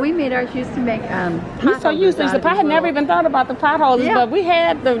 And we made ours used to make You're so used to it. I had never even thought about the potholders, but we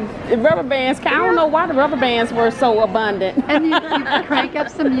had the rubber bands. I don't know why the rubber bands were so abundant. And you could crank up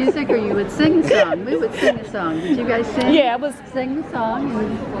some music or you would sing a song. We would sing a song. Did you guys sing? Yeah, it was. Sing the song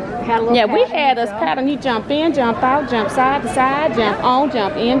and had a little Yeah, we had us pattern. You jump in, jump out, jump side to side, jump on,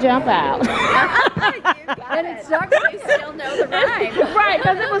 jump in, jump out. And it sucks. You still know the rhyme. Right,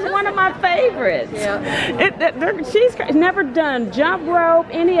 because it was one of my favorites. Yeah. She's never done jump rope,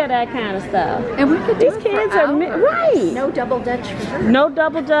 any of that kind of stuff. And we could do These it kids for are hours. right. No double dutch for her. No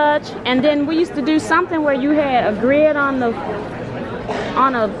double dutch. And then we used to do something where you had a grid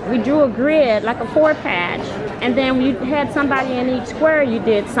we drew a grid like a 4-patch, and then you had somebody in each square. You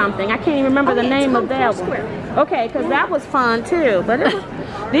did something. I can't even remember the name of that one. Okay, because that was fun too. But it was,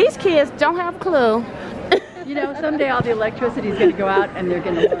 these kids don't have a clue. You know, someday all the electricity is going to go out and they're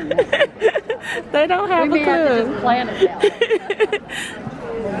going to learn that. They don't have a clue. We may have to just plan it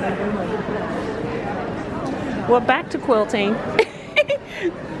now. Well, back to quilting.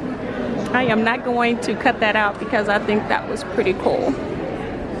 I am not going to cut that out because I think that was pretty cool.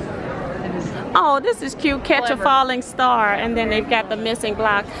 Oh, this is cute. Catch a falling star. And then they've got the missing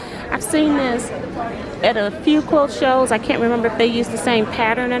block. I've seen this at a few quilt shows. I can't remember if they use the same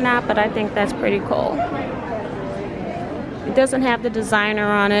pattern or not, but I think that's pretty cool. It doesn't have the designer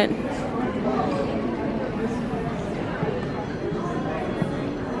on it.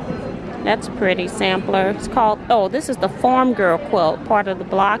 That's a pretty sampler. It's called, oh, this is the Farm Girl quilt, part of the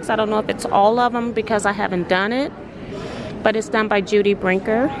blocks. I don't know if it's all of them because I haven't done it, but it's done by Judy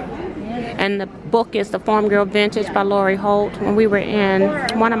Brinker. And the book is The Farm Girl Vintage by Lori Holt. When we were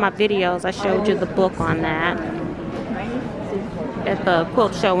in one of my videos, I showed you the book on that at the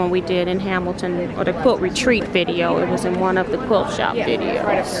quilt show when we did in Hamilton, or the quilt retreat video. It was in one of the quilt shop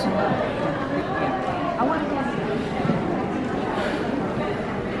videos.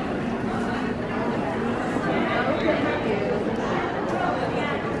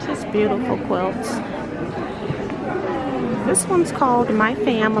 Beautiful quilts. This one's called My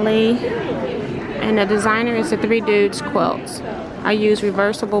Family, and the designer is the Three Dudes Quilts. I use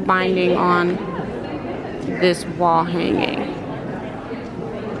reversible binding on this wall hanging.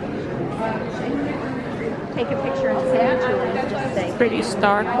 Take a picture and send it to her and just say, Pretty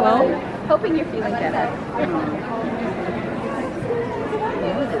star quilt. hoping you're feeling better.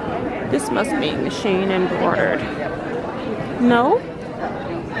 This must be machine embroidered. No?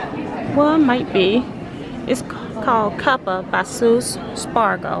 Well, it might be. It's called Cuppa by Seuss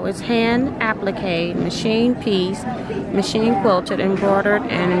Spargo. It's hand applique, machine piece, machine quilted, embroidered,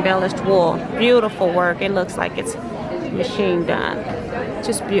 and embellished wool. Beautiful work. It looks like it's machine done.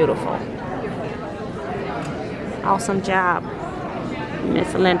 Just beautiful. Awesome job,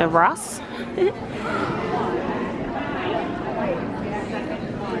 Miss Linda Ross.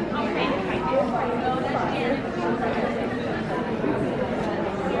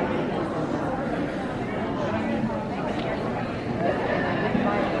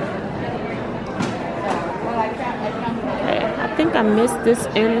 I think I missed this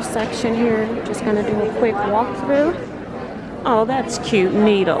intersection here. Just gonna do a quick walkthrough. Oh, that's cute,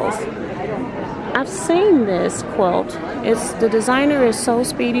 needles. I've seen this quilt. The designer is So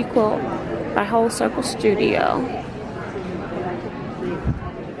Speedy Quilt by Whole Circle Studio.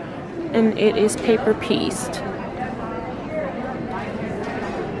 And it is paper pieced.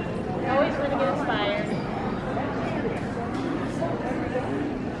 Always want to get inspired.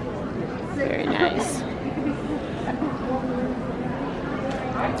 Very nice.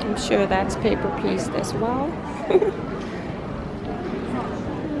 I'm sure that's paper pieced as well.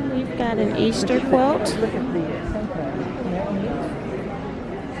 We've got an Easter quilt.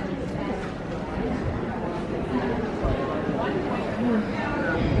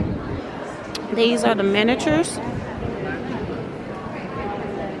 These are the miniatures.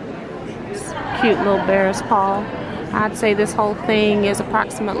 Cute little bear's paw. I'd say this whole thing is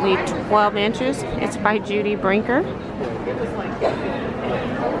approximately 12 inches. It's by Judy Brinker.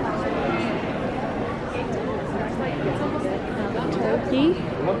 Turkey.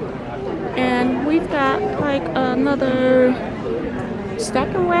 And we've got like another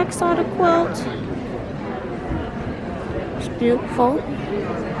stack and wax sort of quilt. It's beautiful.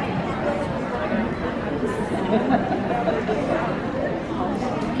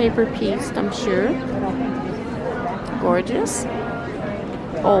 Paper pieced, I'm sure. Gorgeous.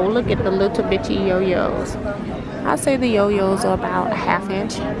 Oh, look at the little bitty yo-yos. I'd say the yo-yos are about a ½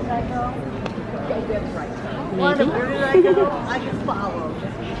 inch. Maybe. I can follow.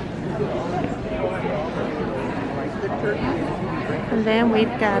 And then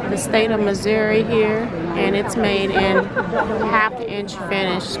we've got the state of Missouri here, and it's made in ½ inch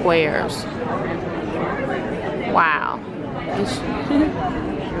finished squares. Wow.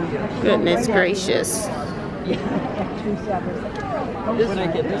 Goodness gracious.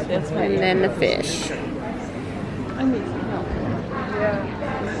 And then the fish.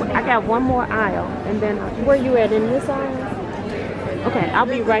 I got one more aisle, and then where you at, in this aisle? Okay, I'll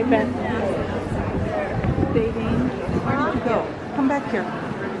be right back. Where'd you go? Come back here.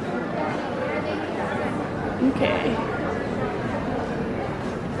 Okay.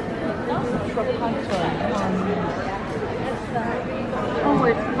 Oh,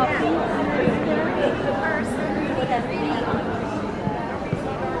 it's puppy.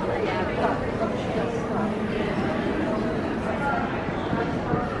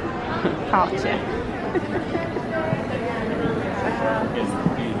 Gotcha.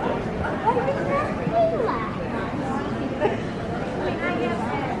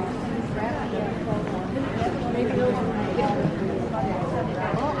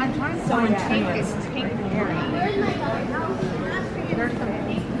 I'm trying to find pink. It's pink berry. There's some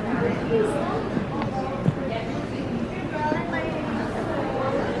pink.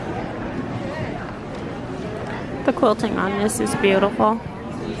 The quilting on this is beautiful.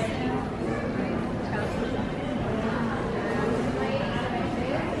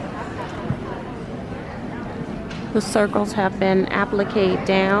 The circles have been appliqued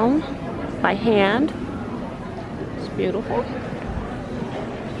down by hand. It's beautiful.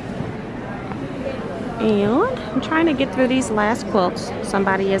 And I'm trying to get through these last quilts.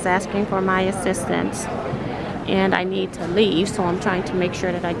 Somebody is asking for my assistance, and I need to leave, so I'm trying to make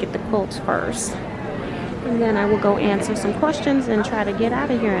sure that I get the quilts first. And then I will go answer some questions and try to get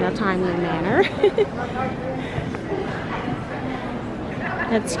out of here in a timely manner.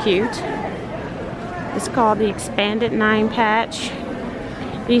 That's cute. It's called the Expanded 9 Patch.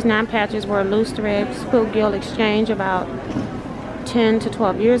 These 9 patches were a Loose Threads Quilt Guild exchange about 10 to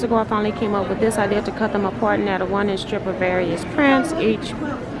 12 years ago. I finally came up with this idea to cut them apart and add a 1-inch strip of various prints, each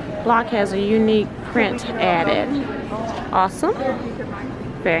block has a unique print added. Awesome.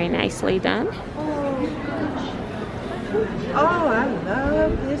 Very nicely done. Oh, I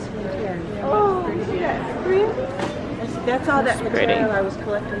love this material. Oh, see that print? That's all that material I was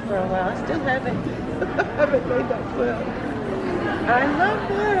collecting for a while. I still haven't made that quilt. I love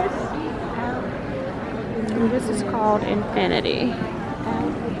this. And this is called Infinity.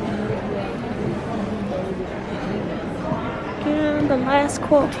 And the last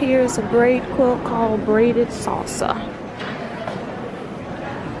quilt here is a braid quilt called Braided Salsa.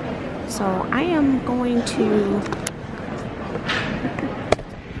 So I am going to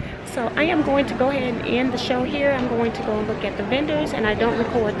go ahead and end the show here. I'm going to go and look at the vendors, and I don't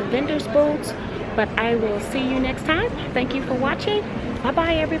record the vendors' booths, but I will see you next time. Thank you for watching.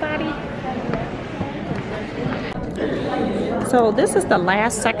 Bye-bye, everybody. So this is the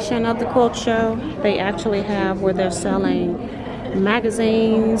last section of the quilt show. They actually have where they're selling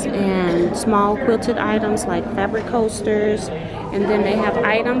magazines and small quilted items like fabric coasters, and then they have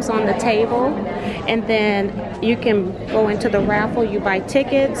items on the table, and then you can go into the raffle. You buy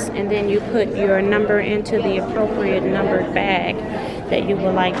tickets, and then you put your number into the appropriate numbered bag that you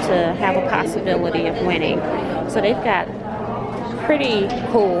would like to have a possibility of winning. So they've got pretty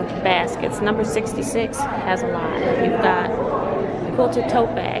cool baskets. Number 66 has a lot. You've got quilted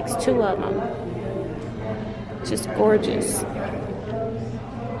tote bags, 2 of them. Just gorgeous.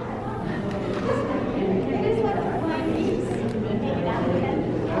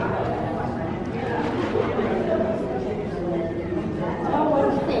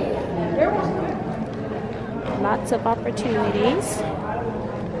 Lots of opportunities.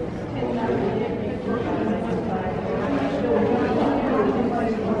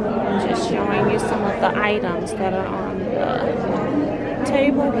 Just showing you some of the items that are on the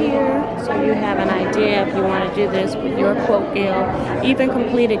table here, so you have an idea if you want to do this with your quilt guild. Even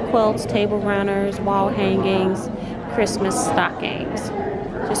completed quilts, table runners, wall hangings, Christmas stockings.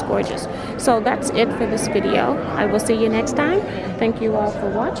 Just gorgeous. So that's it for this video. I will see you next time. Thank you all for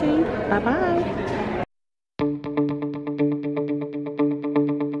watching. Bye bye.